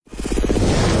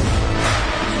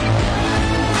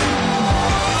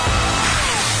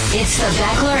It's the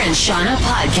Beckler and Shauna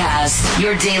podcast,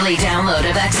 your daily download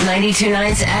of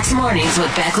X92.9's X Mornings with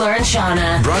Beckler and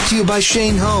Shauna. Brought to you by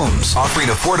Shane Homes, offering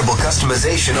affordable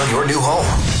customization on your new home.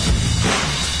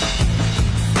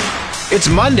 It's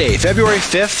Monday, February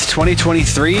 5th,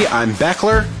 2023. I'm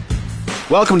Beckler.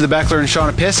 Welcome to the Beckler and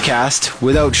Shauna Pisscast.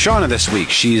 Without Shauna this week,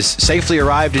 she's safely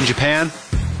arrived in Japan,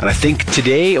 and I think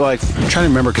today, I'm trying to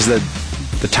remember because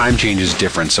the time change is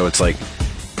different, so it's like,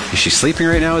 is she sleeping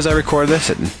right now as I record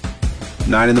this at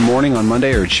 9 in the morning on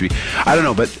Monday, or should she be? I don't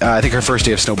know, but I think her first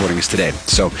day of snowboarding is today.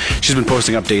 So she's been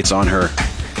posting updates on her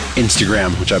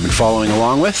Instagram, which I've been following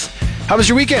along with. How was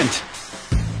your weekend?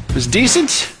 It was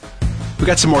decent. We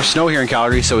got some more snow here in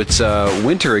Calgary, so it's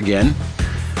winter again.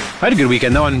 I had a good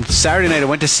weekend, though. On Saturday night, I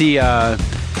went to see a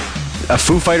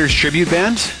Foo Fighters tribute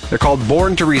band. They're called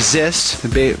Born to Resist. I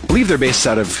believe they're based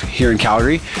out of here in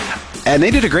Calgary. And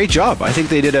they did a great job. I think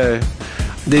they did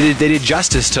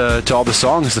justice to all the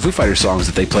songs, the Foo Fighters songs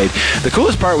that they played. The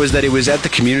coolest part was that it was at the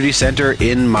community center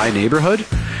in my neighborhood.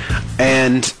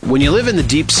 And when you live in the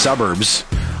deep suburbs,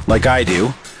 like I do,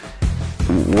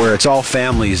 where it's all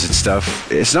families and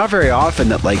stuff, it's not very often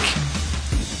that,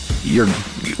 your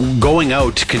going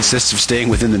out consists of staying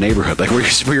within the neighborhood,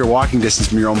 where you're walking distance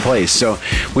from your own place. So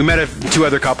we met two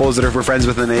other couples that we're friends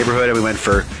with in the neighborhood, and we went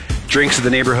for drinks at the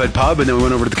neighborhood pub, and then we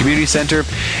went over to the community center.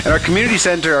 And our community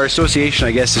center, our association,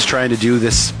 I guess, is trying to do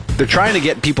this. They're trying to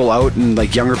get people out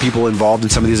and younger people involved in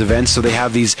some of these events. So they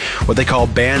have these, what they call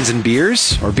bands and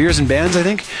beers, or beers and bands, I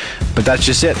think. But that's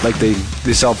just it. They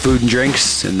sell food and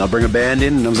drinks, and they'll bring a band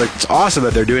in. And I was like, it's awesome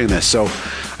that they're doing this. So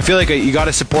I feel like you got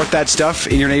to support that stuff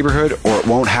in your neighborhood, or it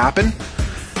won't happen.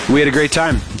 We had a great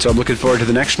time, so I'm looking forward to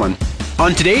the next one.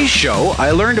 On today's show,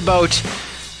 I learned about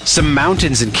some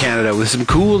mountains in Canada with some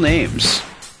cool names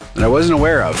that I wasn't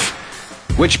aware of.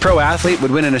 Which pro athlete would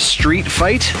win in a street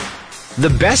fight? The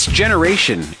best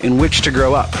generation in which to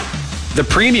grow up. The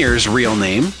Premier's real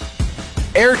name.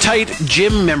 Airtight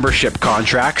gym membership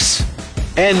contracts.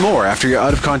 And more after your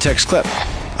out-of-context clip.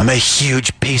 I'm a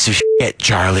huge piece of shit,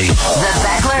 Charlie. The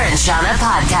Beckler and Shauna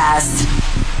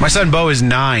podcast. My son Bo is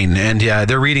 9, and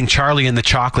they're reading Charlie and the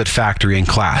Chocolate Factory in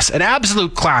class. An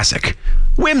absolute classic.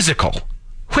 Whimsical.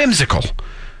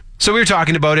 So we were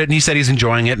talking about it, and he said he's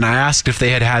enjoying it, and I asked if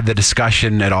they had the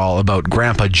discussion at all about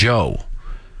Grandpa Joe.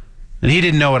 And he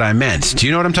didn't know what I meant. Do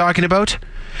you know what I'm talking about?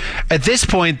 At this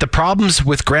point, the problems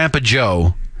with Grandpa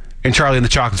Joe and Charlie and the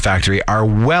Chocolate Factory are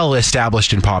well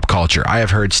established in pop culture. I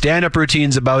have heard stand-up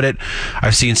routines about it.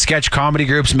 I've seen sketch comedy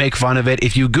groups make fun of it.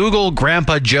 If you Google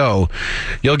Grandpa Joe,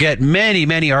 you'll get many,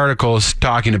 many articles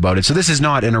talking about it. So this is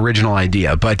not an original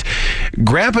idea. But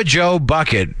Grandpa Joe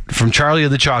Bucket from Charlie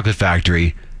and the Chocolate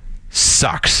Factory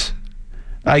sucks.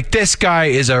 This guy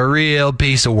is a real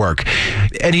piece of work.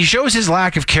 And he shows his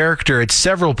lack of character at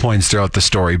several points throughout the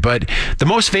story. But the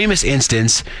most famous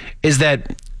instance is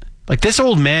that this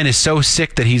old man is so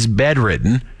sick that he's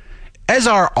bedridden, as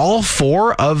are all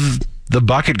 4 of the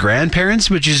Bucket grandparents,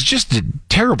 which is just a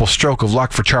terrible stroke of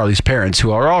luck for Charlie's parents,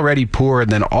 who are already poor,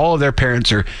 and then all of their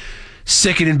parents are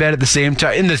sick and in bed at the same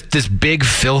time, in this big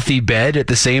filthy bed at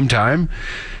the same time.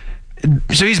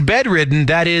 So he's bedridden,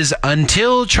 that is,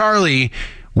 until Charlie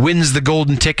wins the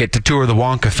golden ticket to tour the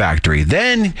Wonka factory.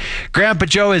 Then Grandpa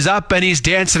Joe is up and he's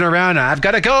dancing around. I've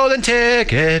got a golden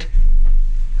ticket.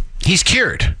 He's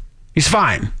cured. He's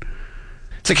fine.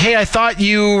 It's like, hey, I thought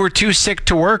you were too sick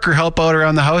to work or help out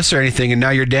around the house or anything, and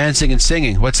now you're dancing and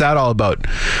singing. What's that all about?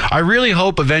 I really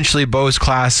hope eventually Bo's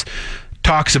class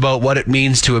talks about what it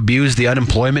means to abuse the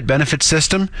unemployment benefit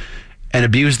system and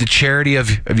abuse the charity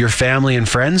of your family and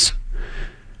friends.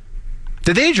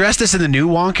 Did they address this in the new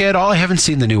Wonka at all? I haven't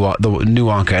seen the new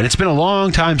Wonka, and it's been a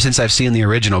long time since I've seen the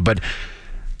original, but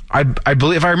I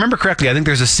believe, if I remember correctly, I think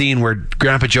there's a scene where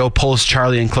Grandpa Joe pulls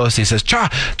Charlie in close and he says,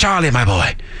 Charlie, my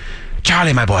boy,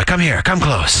 come here, come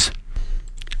close.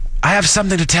 I have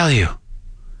something to tell you.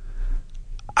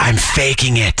 I'm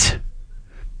faking it.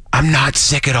 I'm not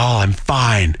sick at all. I'm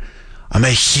fine. I'm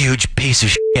a huge piece of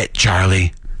shit,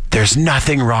 Charlie. There's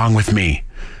nothing wrong with me.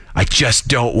 I just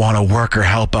don't want to work or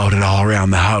help out at all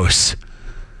around the house.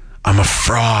 I'm a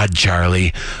fraud,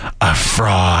 Charlie. A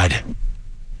fraud.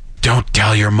 Don't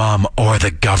tell your mom or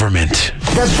the government.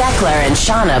 The Beckler and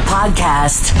Shauna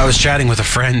podcast. I was chatting with a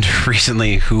friend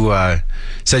recently who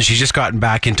said she's just gotten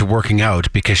back into working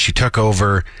out because she took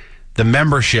over the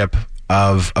membership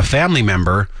of a family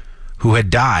member who had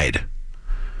died.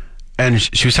 And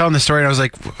she was telling the story, and I was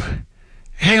like,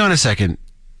 hang on a second.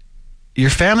 Your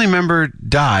family member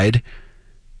died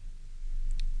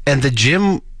and the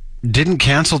gym didn't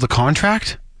cancel the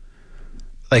contract?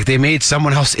 They made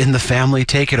someone else in the family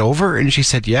take it over? And she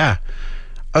said, yeah.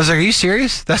 I was like, are you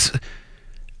serious?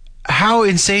 How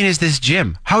insane is this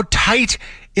gym? How tight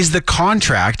is the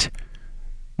contract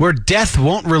where death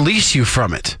won't release you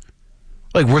from it?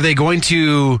 Like, were they going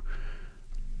to,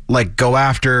 like, go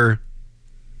after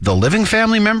the living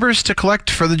family members to collect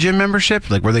for the gym membership?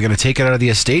 Like, were they going to take it out of the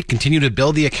estate, continue to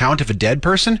build the account of a dead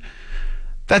person?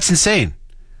 That's insane.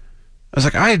 I was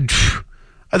like, I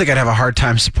think I'd have a hard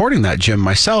time supporting that gym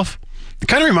myself. It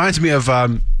kind of reminds me of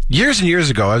years and years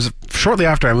ago. Shortly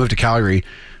after I moved to Calgary,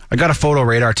 I got a photo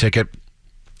radar ticket,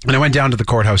 and I went down to the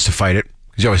courthouse to fight it,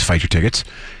 because you always fight your tickets.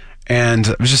 And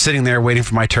I was just sitting there waiting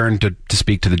for my turn to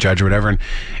speak to the judge or whatever,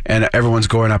 and everyone's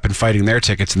going up and fighting their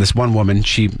tickets. And this one woman,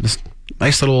 this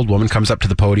nice little old woman, comes up to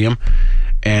the podium,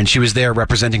 and she was there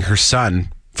representing her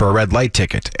son for a red light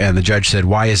ticket. And the judge said,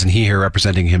 why isn't he here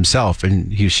representing himself?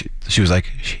 And she was like,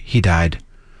 he died.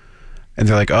 And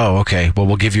they're like, oh, okay, well,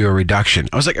 we'll give you a reduction.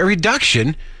 I was like, a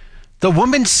reduction? The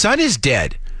woman's son is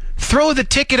dead. Throw the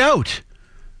ticket out.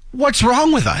 What's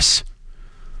wrong with us?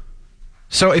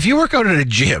 So if you work out at a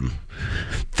gym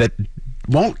that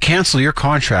won't cancel your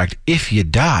contract if you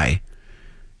die,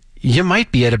 you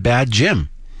might be at a bad gym.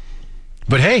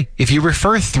 But hey, if you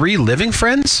refer 3 living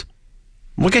friends,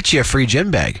 we'll get you a free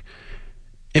gym bag.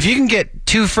 If you can get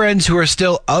 2 friends who are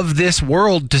still of this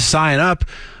world to sign up,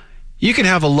 you can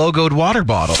have a logoed water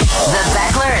bottle. The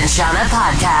Beckler and Shauna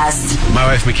Podcast. My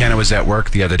wife McKenna was at work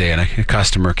the other day, and a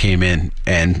customer came in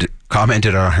and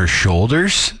commented on her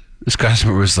shoulders. This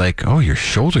customer was like, oh, your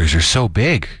shoulders are so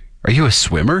big. Are you a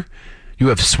swimmer? You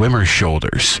have swimmer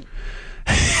shoulders.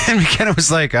 And McKenna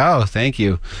was like, oh, thank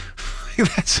you.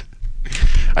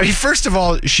 First of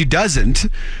all, she doesn't.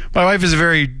 My wife is a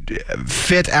very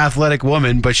fit, athletic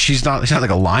woman, but she's not like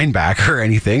a linebacker or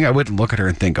anything. I wouldn't look at her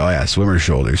and think, oh yeah, swimmer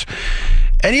shoulders.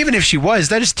 And even if she was,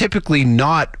 that is typically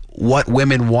not what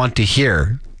women want to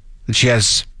hear, that she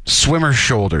has swimmer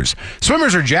shoulders.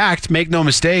 Swimmers are jacked, make no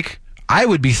mistake. I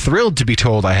would be thrilled to be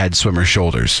told I had swimmer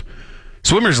shoulders.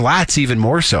 Swimmers' lats even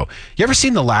more so. You ever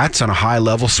seen the lats on a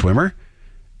high-level swimmer?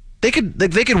 They could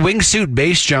wingsuit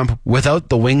base jump without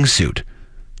the wingsuit.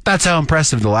 That's how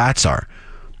impressive the lats are.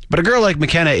 But a girl like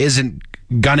McKenna isn't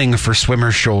gunning for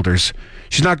swimmer shoulders.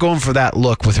 She's not going for that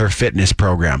look with her fitness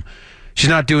program. She's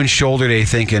not doing shoulder day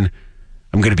thinking,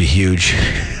 I'm going to be huge.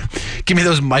 Give me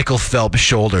those Michael Phelps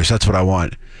shoulders. That's what I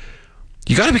want.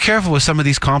 You got to be careful with some of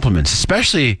these compliments,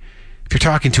 especially if you're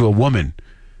talking to a woman.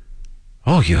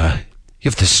 Oh, you have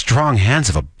the strong hands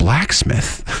of a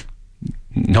blacksmith.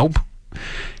 Nope.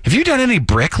 Have you done any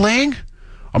bricklaying?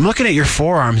 I'm looking at your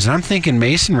forearms and I'm thinking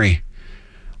masonry.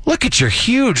 Look at your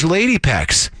huge lady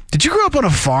pecs. Did you grow up on a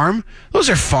farm? Those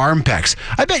are farm pecs.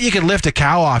 I bet you could lift a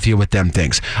cow off you with them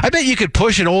things. I bet you could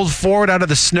push an old Ford out of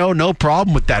the snow, no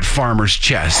problem with that farmer's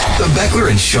chest. The Beckler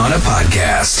and Shauna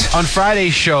Podcast. On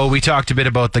Friday's show, we talked a bit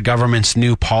about the government's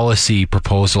new policy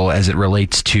proposal as it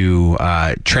relates to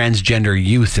transgender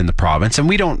youth in the province. And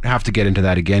we don't have to get into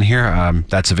that again here.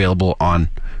 That's available on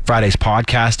Friday's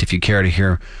podcast if you care to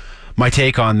hear my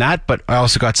take on that. But I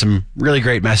also got some really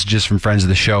great messages from friends of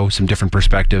the show, some different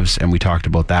perspectives, and we talked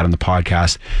about that on the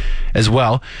podcast as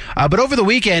well. But over the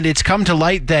weekend, it's come to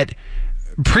light that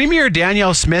Premier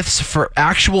Danielle Smith's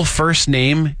actual first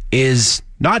name is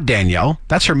not Danielle.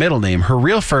 That's her middle name. Her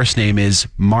real first name is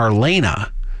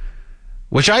Marlena,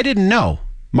 which I didn't know.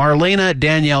 Marlena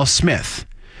Danielle Smith.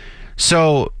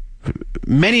 So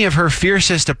many of her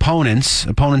fiercest opponents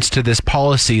to this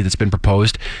policy that's been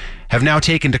proposed, have now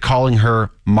taken to calling her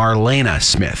Marlena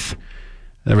Smith.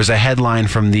 There was a headline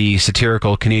from the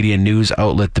satirical Canadian news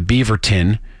outlet The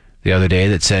Beaverton the other day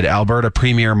that said, Alberta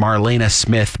Premier Marlena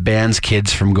Smith bans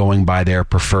kids from going by their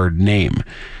preferred name.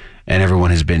 And everyone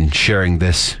has been sharing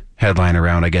this headline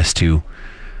around, I guess, to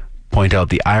point out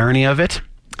the irony of it.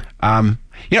 I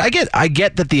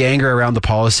get that the anger around the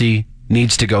policy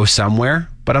needs to go somewhere,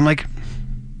 but I'm like,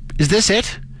 is this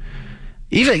it?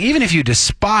 Even if you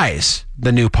despise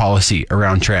the new policy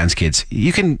around trans kids,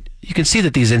 you can see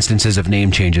that these instances of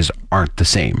name changes aren't the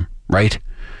same, right?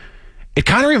 It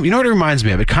kind of, you know what it reminds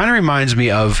me of? It kind of reminds me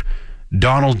of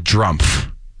Donald Drumpf.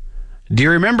 Do you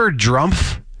remember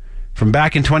Drumpf from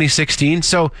back in 2016?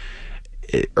 So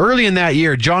early in that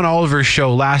year, John Oliver's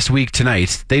show Last Week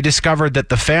Tonight, they discovered that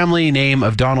the family name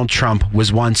of Donald Trump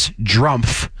was once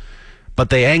Drumpf, but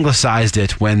they anglicized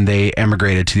it when they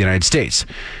emigrated to the United States.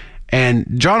 And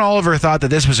John Oliver thought that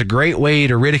this was a great way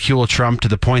to ridicule Trump to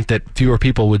the point that fewer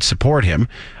people would support him.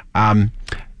 And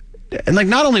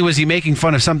not only was he making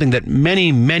fun of something that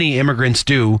many, many immigrants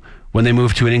do when they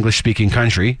move to an English-speaking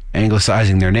country,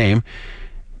 anglicizing their name,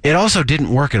 it also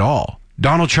didn't work at all.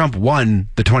 Donald Trump won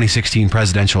the 2016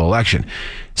 presidential election.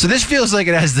 So this feels like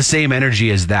it has the same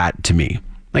energy as that to me.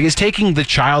 Like, is taking the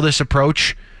childish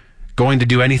approach going to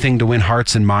do anything to win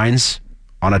hearts and minds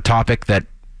on a topic that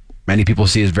many people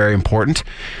see as very important?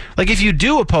 Like, if you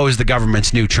do oppose the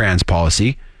government's new trans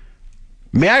policy,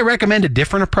 may I recommend a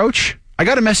different approach? I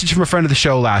got a message from a friend of the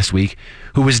show last week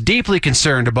who was deeply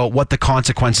concerned about what the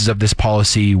consequences of this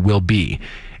policy will be,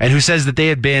 and who says that they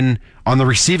had been on the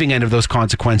receiving end of those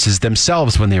consequences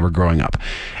themselves when they were growing up.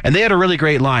 And they had a really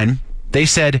great line. They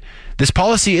said, this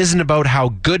policy isn't about how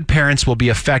good parents will be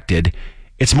affected.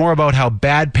 It's more about how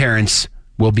bad parents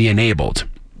will be enabled.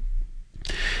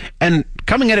 And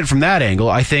coming at it from that angle,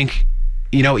 I think,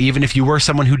 even if you were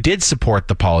someone who did support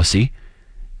the policy,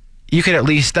 you could at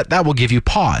least, that will give you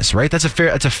pause, right? That's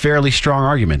a fairly strong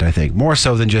argument, I think. More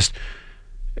so than just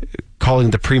calling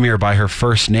the premier by her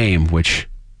first name, which,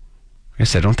 like I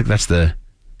said, I don't think that's the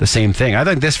same thing. I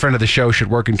think this friend of the show should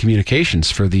work in communications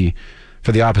for the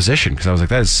opposition, because I was like,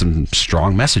 that is some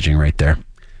strong messaging right there.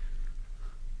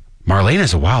 Marlene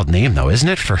is a wild name, though, isn't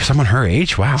it? For someone her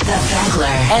age? Wow. The Beckler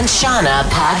and Shauna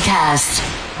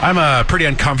podcast. I'm pretty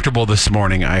uncomfortable this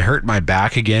morning. I hurt my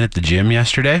back again at the gym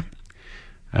yesterday.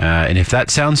 And if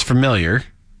that sounds familiar,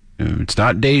 it's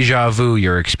not deja vu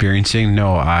you're experiencing.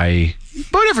 No,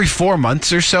 about every 4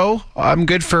 months or so, I'm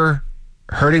good for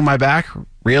hurting my back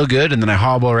real good, and then I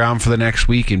hobble around for the next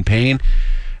week in pain,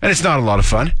 and it's not a lot of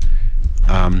fun.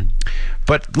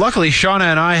 But luckily, Shauna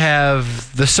and I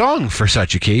have the song for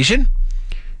such occasion.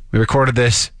 We recorded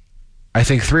this, I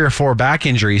think, 3 or 4 back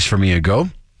injuries from me ago.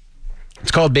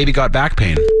 It's called Baby Got Back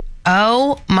Pain.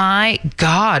 Oh my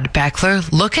God, Beckler,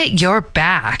 look at your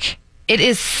back. It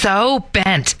is so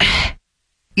bent.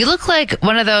 You look like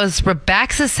one of those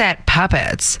Rebecca set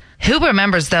puppets. Who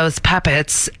remembers those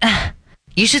puppets?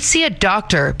 You should see a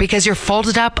doctor because you're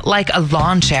folded up like a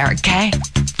lawn chair, okay?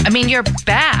 I mean, your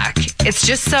back, it's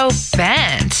just so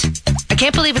bent. I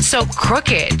can't believe it's so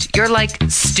crooked. You're like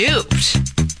stooped.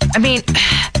 I mean,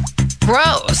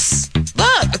 gross.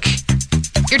 Look,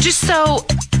 you're just so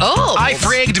old. I've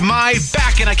rigged my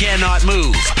back and I cannot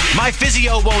move. My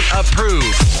physio won't approve.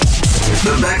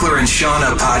 The Beckler and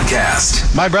Shauna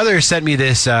podcast. My brother sent me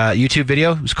this YouTube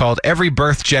video. It's called Every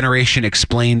Birth Generation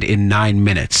Explained in 9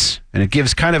 Minutes. And it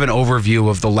gives kind of an overview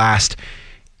of the last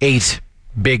 8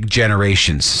 big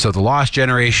generations. So the lost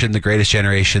generation, the greatest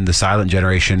generation, the silent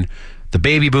generation, the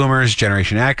baby boomers,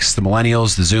 Generation X, the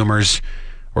millennials, the Zoomers,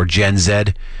 or Gen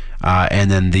Z,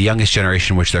 and then the youngest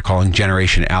generation, which they're calling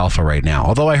Generation Alpha right now.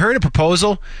 Although I heard a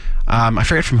proposal, I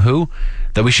forget from who,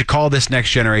 that we should call this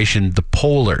next generation the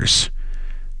Polars,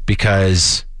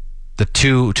 because the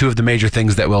two of the major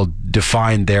things that will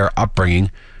define their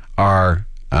upbringing are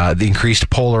the increased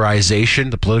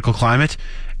polarization, the political climate,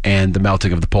 and the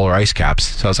melting of the polar ice caps.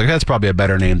 So I was like, that's probably a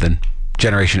better name than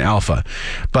Generation Alpha.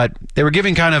 But they were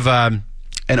giving kind of an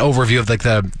overview of like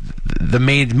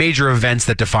the major events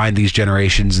that define these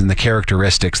generations and the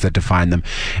characteristics that define them.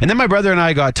 And then my brother and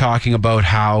I got talking about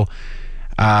how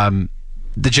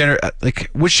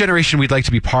which generation we'd like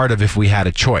to be part of if we had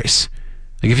a choice.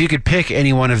 Like, if you could pick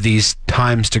any one of these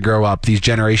times to grow up, these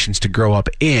generations to grow up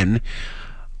in,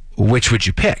 which would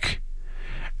you pick?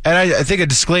 And I think a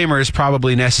disclaimer is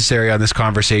probably necessary on this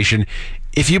conversation.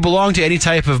 If you belong to any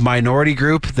type of minority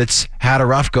group that's had a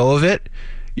rough go of it,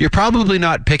 you're probably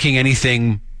not picking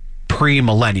anything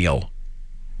pre-millennial,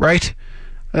 right?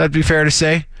 That'd be fair to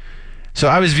say. So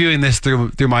I was viewing this through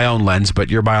my own lens,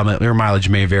 but your mileage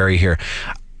may vary here.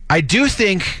 I do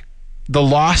think the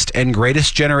lost and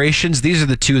greatest generations, these are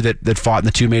the two that fought in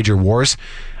the 2 major wars.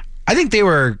 I think they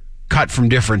were cut from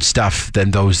different stuff than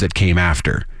those that came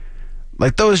after.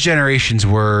 Like, those generations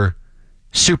were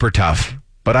super tough,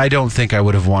 but I don't think I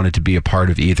would have wanted to be a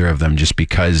part of either of them just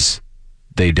because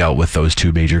they dealt with those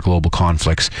 2 major global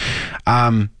conflicts.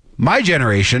 My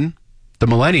generation, the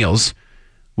millennials,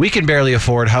 we can barely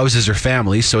afford houses or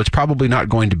families, so it's probably not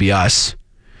going to be us.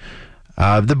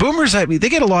 The boomers, I mean, they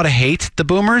get a lot of hate, the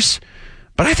boomers,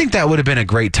 but I think that would have been a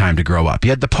great time to grow up.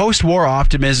 You had the post-war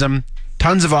optimism,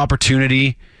 tons of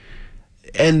opportunity,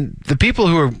 and the people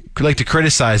who like to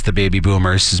criticize the baby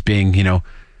boomers as being,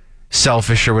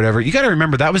 selfish or whatever, you got to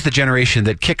remember that was the generation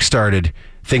that kickstarted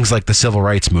things like the civil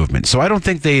rights movement. So I don't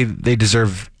think they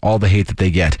deserve all the hate that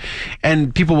they get.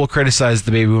 And people will criticize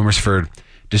the baby boomers for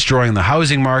destroying the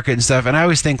housing market and stuff. And I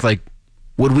always think, like,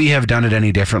 would we have done it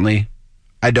any differently?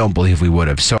 I don't believe we would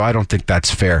have. So I don't think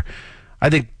that's fair. I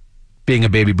think being a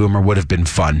baby boomer would have been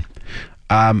fun.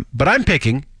 But I'm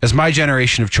picking, as my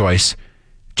generation of choice,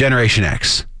 Generation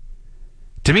X.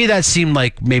 To me, that seemed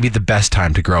like maybe the best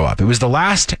time to grow up. It was the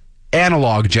last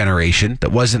analog generation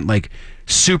that wasn't like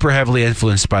super heavily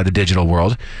influenced by the digital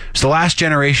world. It's the last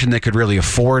generation that could really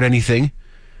afford anything.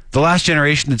 the last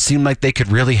generation that seemed like they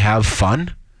could really have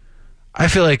fun. I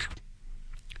feel like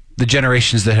the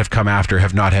generations that have come after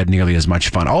have not had nearly as much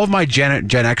fun. All of my Gen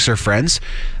Xer friends,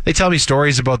 they tell me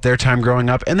stories about their time growing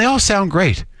up, and they all sound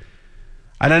great.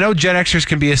 And I know Gen Xers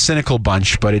can be a cynical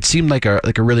bunch, but it seemed like a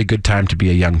really good time to be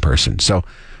a young person. So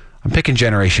I'm picking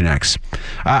Generation X.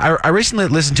 I recently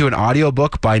listened to an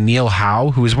audiobook by Neil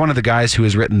Howe, who is one of the guys who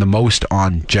has written the most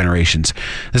on generations.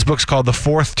 This book's called The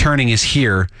Fourth Turning is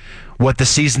Here, What the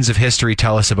Seasons of History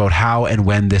Tell Us About How and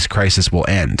When This Crisis Will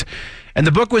End. And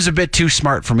the book was a bit too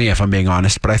smart for me, if I'm being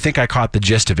honest, but I think I caught the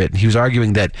gist of it. He was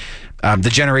arguing that the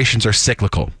generations are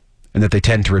cyclical and that they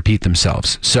tend to repeat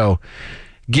themselves. So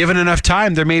given enough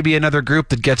time, there may be another group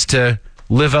that gets to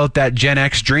live out that Gen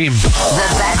X dream. The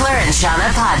Beckler and Shauna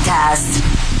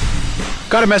Podcast.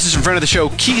 Got a message from friend of the show,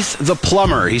 Keith the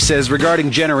Plumber. He says,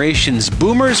 regarding generations,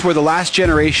 boomers were the last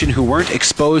generation who weren't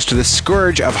exposed to the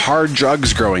scourge of hard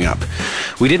drugs growing up.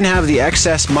 We didn't have the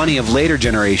excess money of later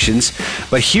generations,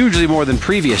 but hugely more than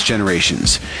previous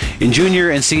generations. In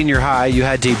junior and senior high, you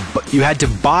had to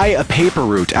buy a paper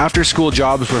route. After-school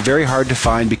jobs were very hard to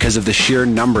find because of the sheer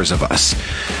numbers of us.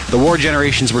 The war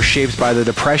generations were shaped by the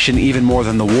Depression even more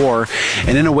than the war,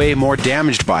 and in a way more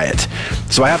damaged by it.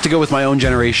 So I have to go with my own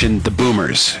generation, the boomers.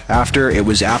 After, it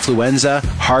was affluenza,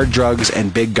 hard drugs,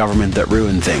 and big government that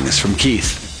ruined things. From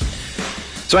Keith.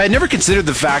 So I had never considered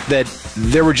the fact that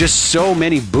there were just so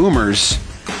many boomers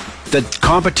that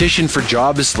competition for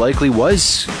jobs likely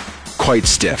was quite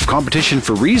stiff. Competition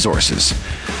for resources.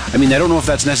 I mean, I don't know if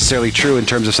that's necessarily true in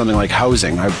terms of something like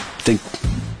housing. I think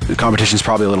the competition is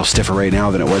probably a little stiffer right now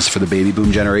than it was for the baby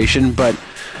boom generation. But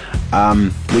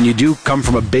when you do come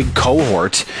from a big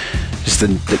cohort, just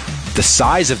the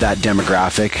size of that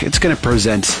demographic, it's going to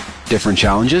present different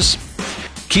challenges.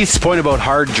 Keith's point about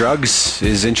hard drugs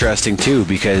is interesting too,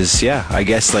 because I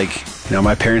guess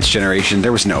my parents' generation,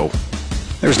 there was no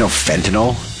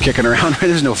fentanyl kicking around.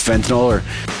 There's no fentanyl or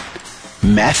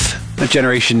meth. That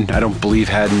generation, I don't believe,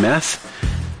 had meth.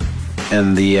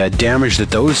 And the damage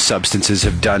that those substances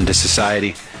have done to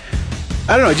society.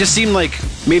 I don't know, it just seemed like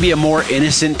maybe a more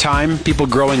innocent time. People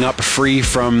growing up free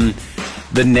from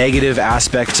the negative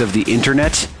aspects of the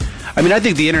internet. I mean, I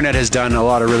think the internet has done a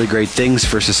lot of really great things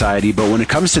for society, but when it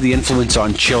comes to the influence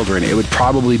on children, it would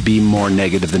probably be more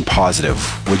negative than positive.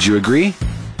 Would you agree?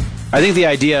 I think the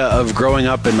idea of growing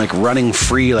up and running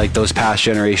free like those past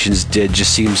generations did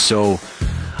just seems so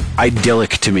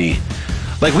idyllic to me.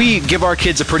 We give our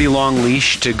kids a pretty long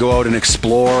leash to go out and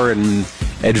explore and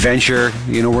adventure.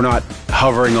 We're not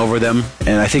hovering over them,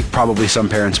 and I think probably some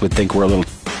parents would think we're a little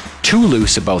too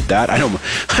loose about that. I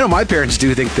know my parents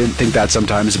do think that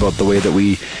sometimes about the way that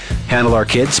we handle our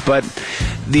kids. But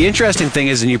the interesting thing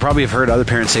is, and you probably have heard other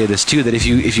parents say this too, that if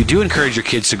you do encourage your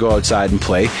kids to go outside and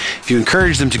play, if you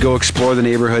encourage them to go explore the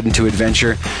neighborhood and to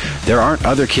adventure, there aren't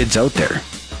other kids out there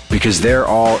because they're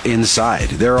all inside.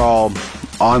 They're all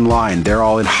online. They're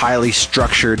all in highly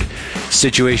structured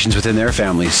situations within their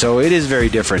families. So it is very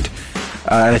different.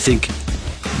 I think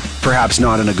perhaps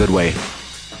not in a good way.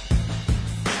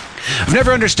 I've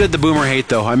never understood the boomer hate,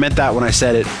 though. I meant that when I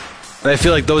said it. But I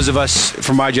feel like those of us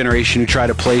from my generation who try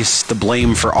to place the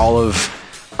blame for all of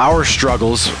our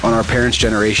struggles on our parents'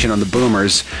 generation, on the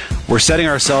boomers, we're setting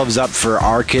ourselves up for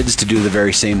our kids to do the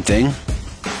very same thing.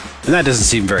 And that doesn't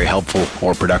seem very helpful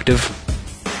or productive.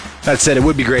 That said, it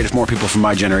would be great if more people from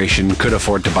my generation could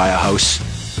afford to buy a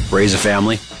house, raise a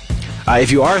family.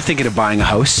 If you are thinking of buying a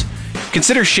house,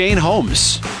 consider Shane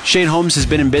Homes. Shane Homes has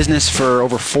been in business for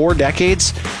over 4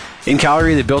 decades. In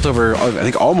Calgary, they built over, I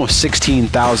think, almost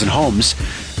 16,000 homes.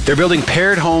 They're building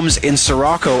paired homes in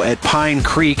Sirocco at Pine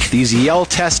Creek, these Yale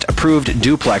Test-approved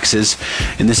duplexes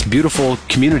in this beautiful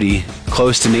community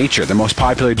close to nature. The most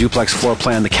popular duplex floor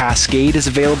plan, the Cascade, is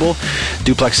available.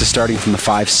 Duplexes starting from the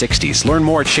 560s. Learn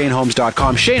more at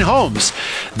shanehomes.com. Shane Homes,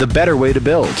 the better way to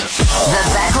build. The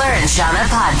Beckler and Shauna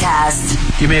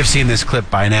Podcast. You may have seen this clip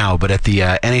by now, but at the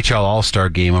NHL All-Star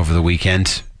Game over the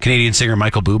weekend, Canadian singer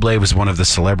Michael Bublé was one of the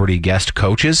celebrity guest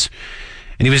coaches.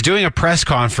 And he was doing a press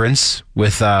conference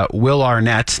with Will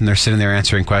Arnett, and they're sitting there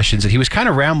answering questions. And he was kind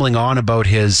of rambling on about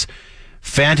his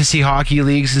fantasy hockey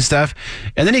leagues and stuff.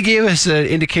 And then he gave us an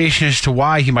indication as to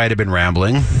why he might have been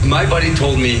rambling. My buddy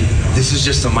told me this is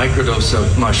just a microdose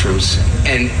of mushrooms,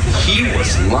 and he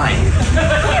was lying.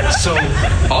 So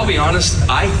I'll be honest,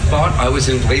 I thought I was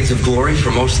in Blades of Glory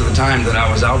for most of the time that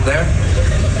I was out there,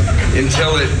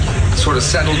 until it sort of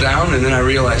settled down, and then I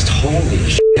realized, holy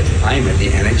shit, I'm at the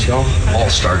NHL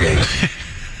All-Star Game.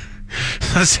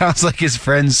 That sounds like his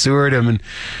friend sewered him and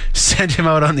sent him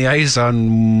out on the ice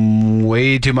on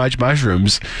way too much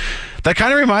mushrooms. That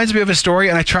kind of reminds me of a story,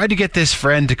 and I tried to get this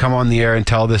friend to come on the air and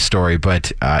tell this story,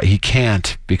 but he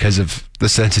can't because of the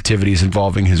sensitivities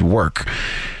involving his work.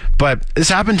 But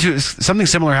something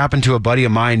similar happened to a buddy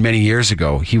of mine many years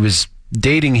ago. He was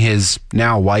dating his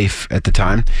now wife at the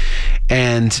time,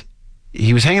 and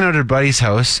he was hanging out at a buddy's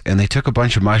house, and they took a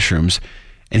bunch of mushrooms,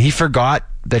 and he forgot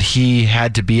that he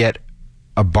had to be at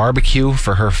a barbecue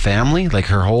for her family, like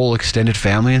her whole extended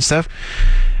family and stuff.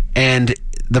 And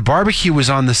the barbecue was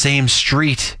on the same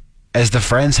street as the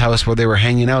friend's house where they were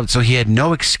hanging out, so he had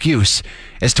no excuse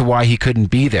as to why he couldn't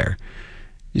be there.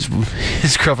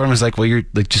 His girlfriend was like, well, you're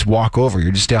like, just walk over,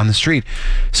 you're just down the street.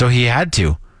 So he had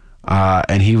to,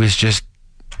 and he was just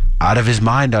out of his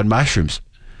mind on mushrooms.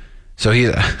 So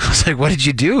I was like, what did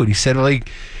you do? And he said, well,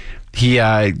 he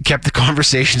kept the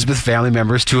conversations with family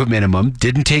members to a minimum,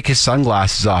 didn't take his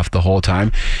sunglasses off the whole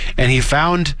time, and he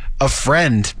found a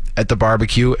friend at the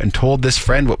barbecue and told this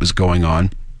friend what was going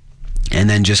on, and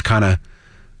then just kind of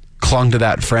clung to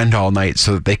that friend all night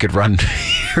so that they could run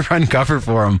cover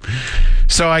for him.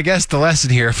 So I guess the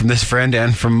lesson here from this friend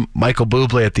and from Michael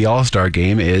Bublé at the All-Star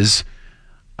game is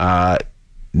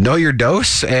know your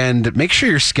dose and make sure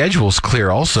your schedule's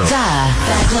clear also. The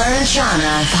Beckler and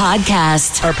Shauna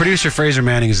podcast. Our producer Fraser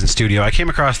Manning is in studio. I came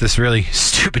across this really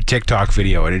stupid TikTok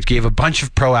video, and it gave a bunch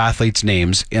of pro athletes'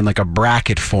 names in like a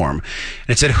bracket form.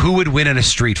 And it said who would win in a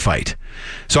street fight.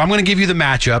 So I'm going to give you the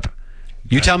matchup.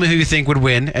 You tell me who you think would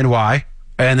win and why,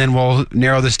 and then we'll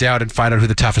narrow this down and find out who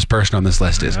the toughest person on this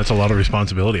list is. That's a lot of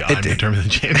responsibility. I'm determining the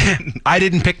champion. I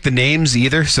didn't pick the names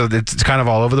either, so it's kind of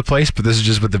all over the place, but this is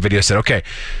just what the video said. Okay,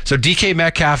 so DK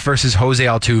Metcalf versus Jose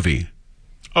Altuve.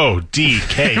 Oh,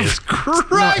 DK is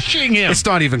crushing him. It's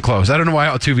not even close. I don't know why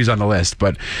Altuve's on the list,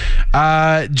 but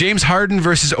James Harden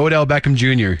versus Odell Beckham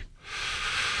Jr.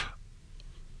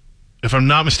 If I'm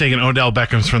not mistaken, Odell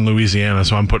Beckham's from Louisiana,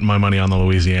 so I'm putting my money on the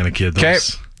Louisiana kid.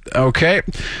 Okay.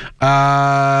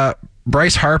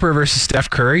 Bryce Harper versus Steph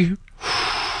Curry.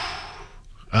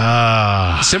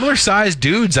 Similar size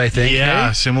dudes, I think. Yeah,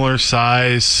 hey? Similar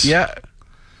size. Yeah.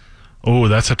 Oh,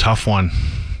 that's a tough one.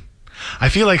 I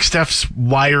feel like Steph's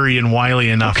wiry and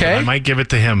wily enough that I might give it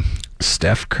to him.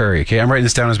 Steph Curry. Okay, I'm writing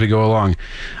this down as we go along.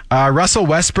 Russell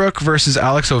Westbrook versus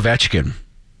Alex Ovechkin.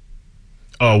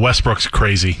 Oh, Westbrook's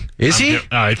crazy. Is he?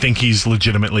 I think he's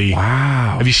legitimately...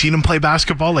 Wow. Have you seen him play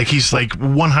basketball? Like, he's like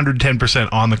 110%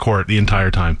 on the court the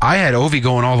entire time. I had Ovi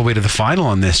going all the way to the final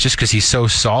on this just because he's so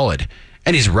solid.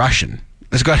 And he's Russian.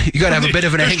 You got to have a bit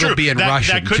of an angle being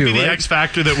Russian, that could too, be the right? X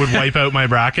factor that would wipe out my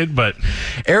bracket, but...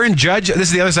 Aaron Judge... This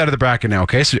is the other side of the bracket now,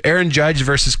 okay? So Aaron Judge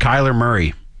versus Kyler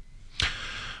Murray.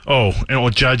 Oh,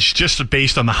 and Judge, just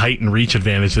based on the height and reach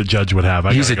advantage that Judge would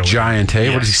have. He's a giant, hey?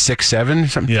 Yeah. What is he, 6'7"?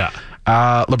 Something? Yeah.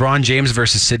 LeBron James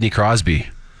versus Sidney Crosby.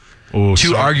 Oh,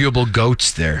 Two arguable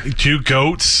GOATs there. Two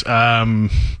GOATs. Yeah,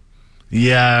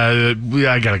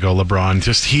 I gotta go LeBron.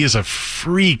 Just, he is a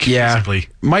freak physically.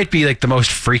 Might be like the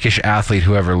most freakish athlete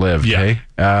who ever lived, hey?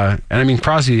 And I mean,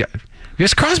 Crosby,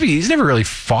 because Crosby, he's never really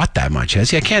fought that much,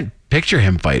 has he? I can't picture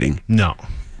him fighting. No.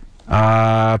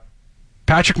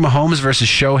 Patrick Mahomes versus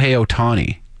Shohei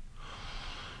Ohtani.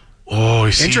 Oh,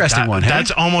 interesting one. Hey?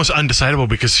 That's almost undecidable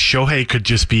because Shohei could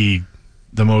just be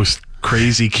the most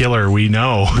crazy killer we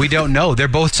know. We don't know. They're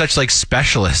both such like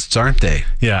specialists, aren't they?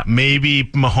 Yeah, maybe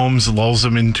Mahomes lulls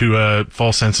him into a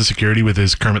false sense of security with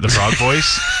his Kermit the Frog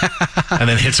voice, and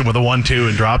then hits him with a 1-2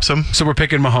 and drops him. So we're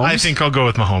picking Mahomes. I think I'll go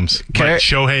with Mahomes. Okay. But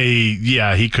Shohei,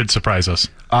 yeah, he could surprise us.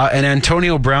 And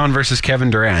Antonio Brown versus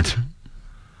Kevin Durant.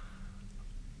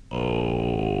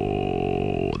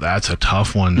 Oh, that's a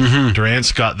tough one. Mm-hmm.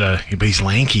 Durant's got but he's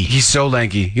lanky. He's so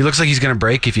lanky. He looks like he's going to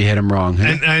break if you hit him wrong.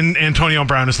 And Antonio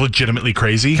Brown is legitimately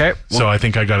crazy. Okay. So I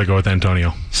think I got to go with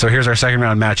Antonio. So here's our second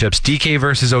round matchups. DK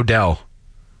versus Odell.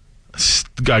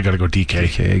 I got to go DK.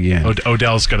 DK again.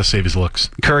 Odell's got to save his looks.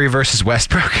 Curry versus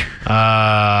Westbrook.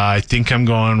 I think I'm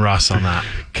going Russ on that.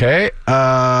 Okay.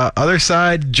 Other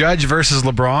side, Judge versus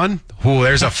LeBron. Oh,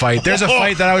 there's a fight. There's a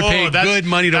fight that I would pay good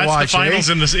money to watch. That's the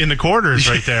finals in the quarters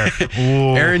right there.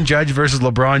 Aaron Judge versus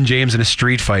LeBron James in a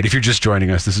street fight. If you're just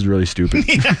joining us, this is really stupid.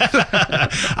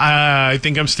 I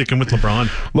think I'm sticking with LeBron.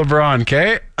 LeBron,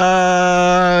 okay.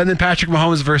 And then Patrick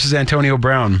Mahomes versus Antonio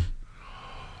Brown.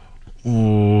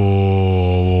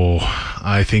 Oh,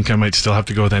 I think I might still have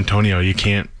to go with Antonio. You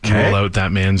can't rule out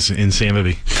that man's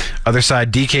insanity. Other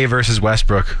side, DK versus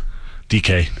Westbrook.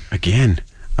 DK. Again.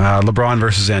 LeBron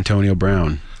versus Antonio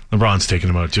Brown. LeBron's taking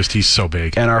him out. Just, he's so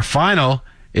big. And our final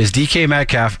is DK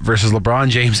Metcalf versus LeBron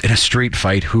James in a street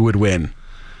fight. Who would win?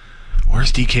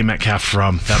 Where's DK Metcalf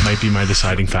from? That might be my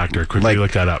deciding factor. Quickly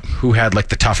look that up. Who had like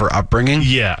the tougher upbringing?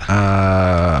 Yeah.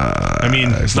 I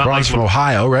mean, it's not LeBron's like from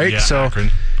Ohio, right? Yeah, so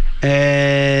Akron.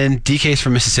 And DK's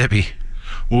from Mississippi.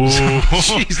 Ooh,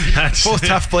 Jeez, both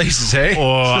tough places, hey?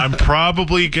 Oh, I'm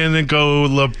probably gonna go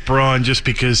LeBron just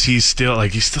because he's still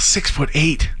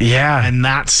 6'8". Yeah. And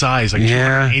that size,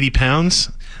 280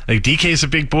 pounds. Like, DK's a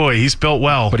big boy. He's built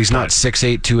well. But he's not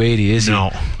 6'8", 280, is he?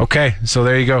 No. Okay, so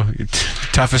there you go.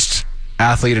 Toughest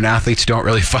athlete and athletes don't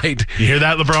really fight. You hear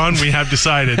that, LeBron? We have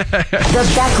decided. The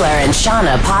Beckler and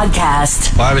Shauna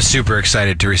podcast. Well, I was super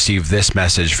excited to receive this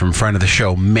message from friend of the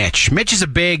show, Mitch. Mitch is a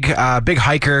big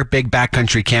hiker, big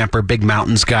backcountry camper, big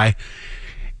mountains guy.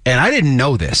 And I didn't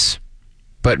know this,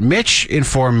 but Mitch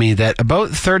informed me that about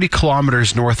 30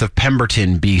 kilometers north of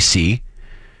Pemberton, BC,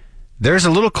 there's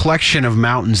a little collection of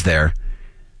mountains there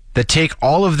that take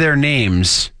all of their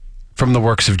names from the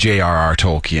works of J.R.R.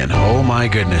 Tolkien. Oh my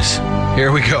goodness.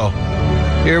 Here we go.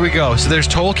 So there's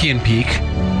Tolkien Peak,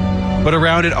 but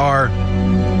around it are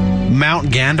Mount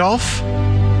Gandalf,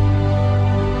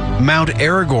 Mount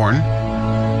Aragorn,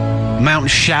 Mount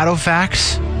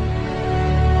Shadowfax,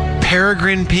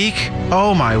 Peregrine Peak.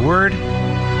 Oh my word.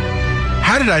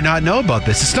 How did I not know about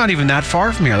this? It's not even that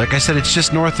far from here. Like I said, it's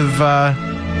just north of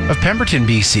Pemberton,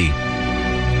 BC.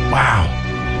 Wow.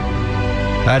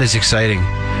 That is exciting.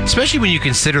 Especially when you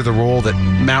consider the role that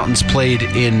mountains played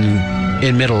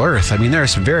in Middle-earth. I mean, there are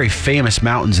some very famous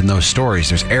mountains in those stories.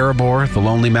 There's Erebor, the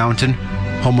Lonely Mountain,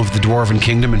 home of the Dwarven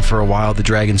Kingdom, and for a while, the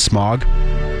Dragon Smog.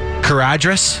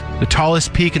 Caradhras, the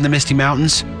tallest peak in the Misty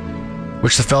Mountains,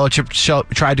 which the Fellowship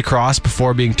tried to cross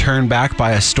before being turned back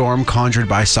by a storm conjured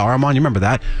by Saruman. You remember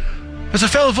that? There's a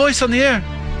fellow voice on the air.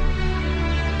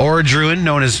 Orodruin,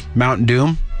 known as Mount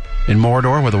Doom, in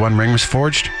Mordor, where the One Ring was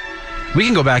forged. We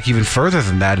can go back even further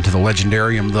than that into the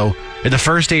Legendarium, though. In the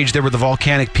First Age, there were the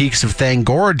volcanic peaks of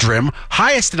Thangorodrim,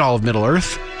 highest in all of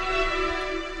Middle-earth.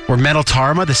 Or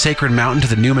Metaltarma, the sacred mountain to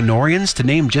the Númenóreans, to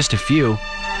name just a few.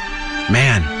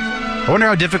 Man, I wonder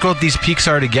how difficult these peaks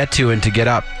are to get to and to get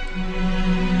up.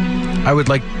 I would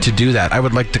like to do that. I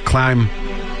would like to climb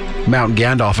Mount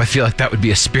Gandalf. I feel like that would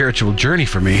be a spiritual journey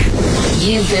for me.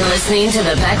 You've been listening to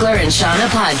the Beckler and Shauna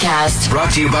podcast.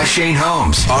 Brought to you by Shane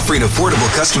Homes, offering affordable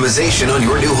customization on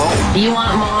your new home. You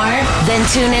want more? Then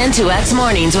tune in to X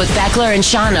Mornings with Beckler and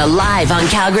Shauna live on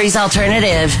Calgary's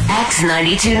Alternative,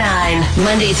 X92.9,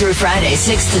 Monday through Friday,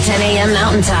 6 to 10 a.m.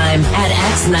 Mountain Time at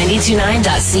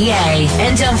x929.ca.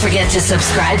 And don't forget to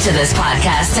subscribe to this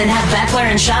podcast and have Beckler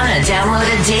and Shauna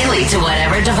downloaded daily to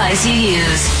whatever device you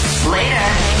use. Later.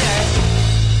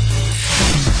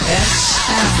 X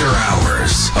After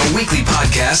Hours, a weekly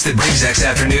podcast that brings X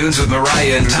Afternoons with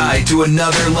Mariah and Ty to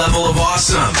another level of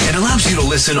awesome and allows you to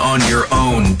listen on your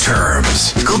own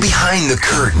terms. Go behind the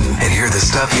curtain and hear the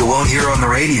stuff you won't hear on the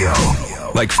radio.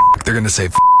 Like they're gonna say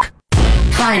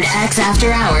Find X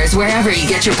After Hours wherever you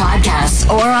get your podcasts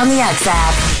or on the X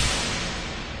app.